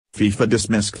FIFA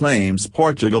dismissed claims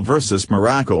Portugal vs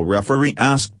Morocco referee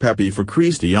asked Pepe for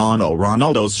Cristiano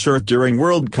Ronaldo's shirt during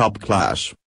World Cup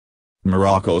clash.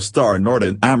 Morocco star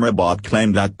Nordin Amrabat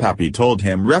claimed that Pepe told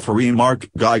him referee Mark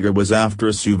Geiger was after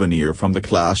a souvenir from the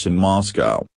clash in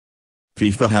Moscow.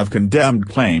 FIFA have condemned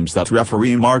claims that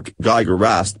referee Mark Geiger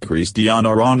asked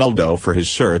Cristiano Ronaldo for his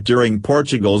shirt during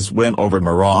Portugal's win over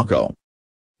Morocco.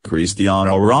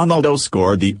 Cristiano Ronaldo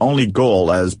scored the only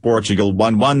goal as Portugal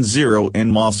won 1-0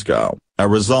 in Moscow, a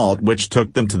result which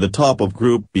took them to the top of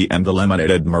Group B and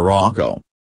eliminated Morocco.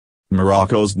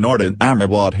 Morocco's Nordin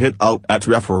Amrabat hit out at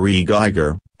referee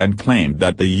Geiger, and claimed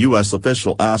that the US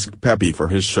official asked Pepe for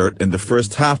his shirt in the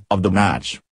first half of the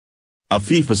match. A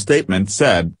FIFA statement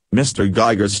said, "Mr.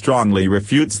 Geiger strongly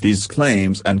refutes these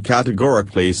claims and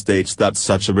categorically states that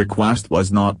such a request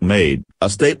was not made," a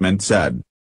statement said.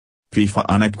 FIFA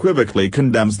unequivocally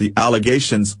condemns the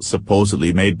allegations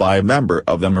supposedly made by a member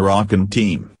of the Moroccan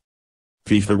team.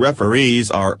 FIFA referees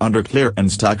are under clear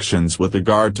instructions with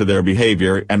regard to their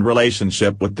behavior and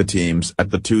relationship with the teams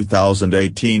at the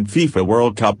 2018 FIFA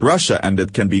World Cup Russia, and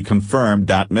it can be confirmed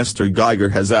that Mr.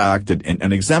 Geiger has acted in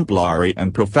an exemplary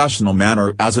and professional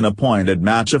manner as an appointed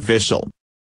match official.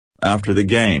 After the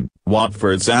game,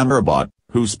 Watford's Amrabat,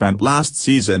 who spent last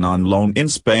season on loan in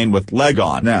Spain with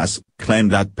Leganés,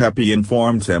 claimed that Pepe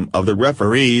informed him of the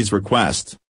referee's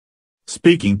request.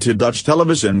 Speaking to Dutch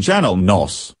television channel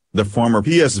NOS, the former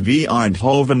PSV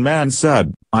Eindhoven man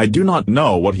said, "I do not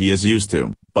know what he is used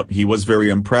to, but he was very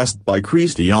impressed by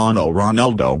Cristiano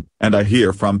Ronaldo, and I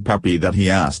hear from Pepe that he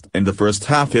asked in the first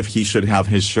half if he should have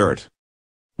his shirt.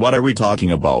 What are we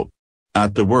talking about?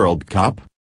 At the World Cup?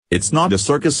 It's not a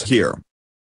circus here."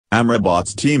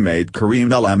 Amrabat's teammate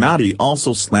Karim El Amadi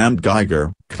also slammed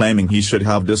Geiger, claiming he should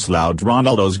have disallowed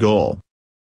Ronaldo's goal.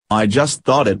 "I just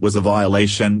thought it was a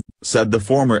violation," said the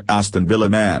former Aston Villa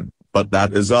man, "but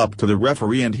that is up to the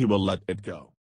referee and he will let it go."